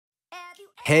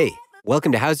Hey,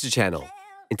 welcome to HOWZA channel.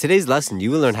 In today's lesson,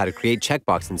 you will learn how to create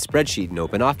checkbox in Spreadsheet in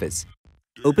OpenOffice.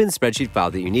 Open the spreadsheet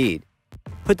file that you need.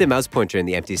 Put the mouse pointer in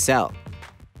the empty cell.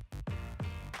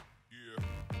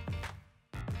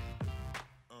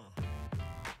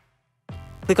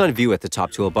 Click on View at the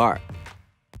top toolbar.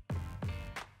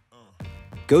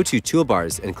 Go to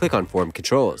Toolbars and click on Form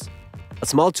Controls. A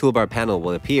small toolbar panel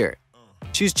will appear.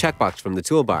 Choose Checkbox from the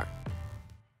toolbar.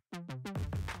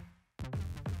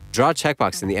 Draw a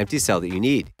checkbox in the empty cell that you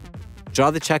need.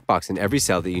 Draw the checkbox in every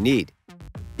cell that you need.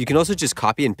 You can also just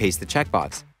copy and paste the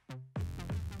checkbox.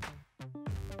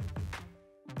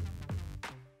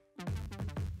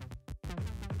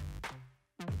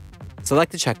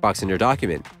 Select the checkbox in your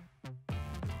document.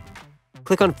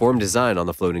 Click on Form Design on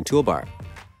the floating toolbar.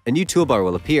 A new toolbar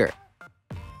will appear.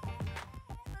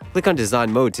 Click on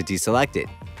Design Mode to deselect it.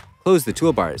 Close the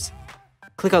toolbars.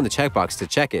 Click on the checkbox to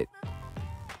check it.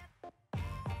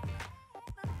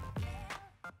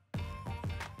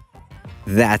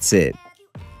 That's it.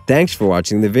 Thanks for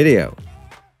watching the video.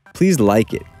 Please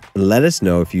like it and let us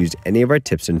know if you used any of our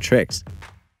tips and tricks.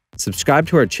 Subscribe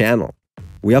to our channel.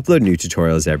 We upload new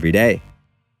tutorials every day.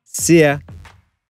 See ya!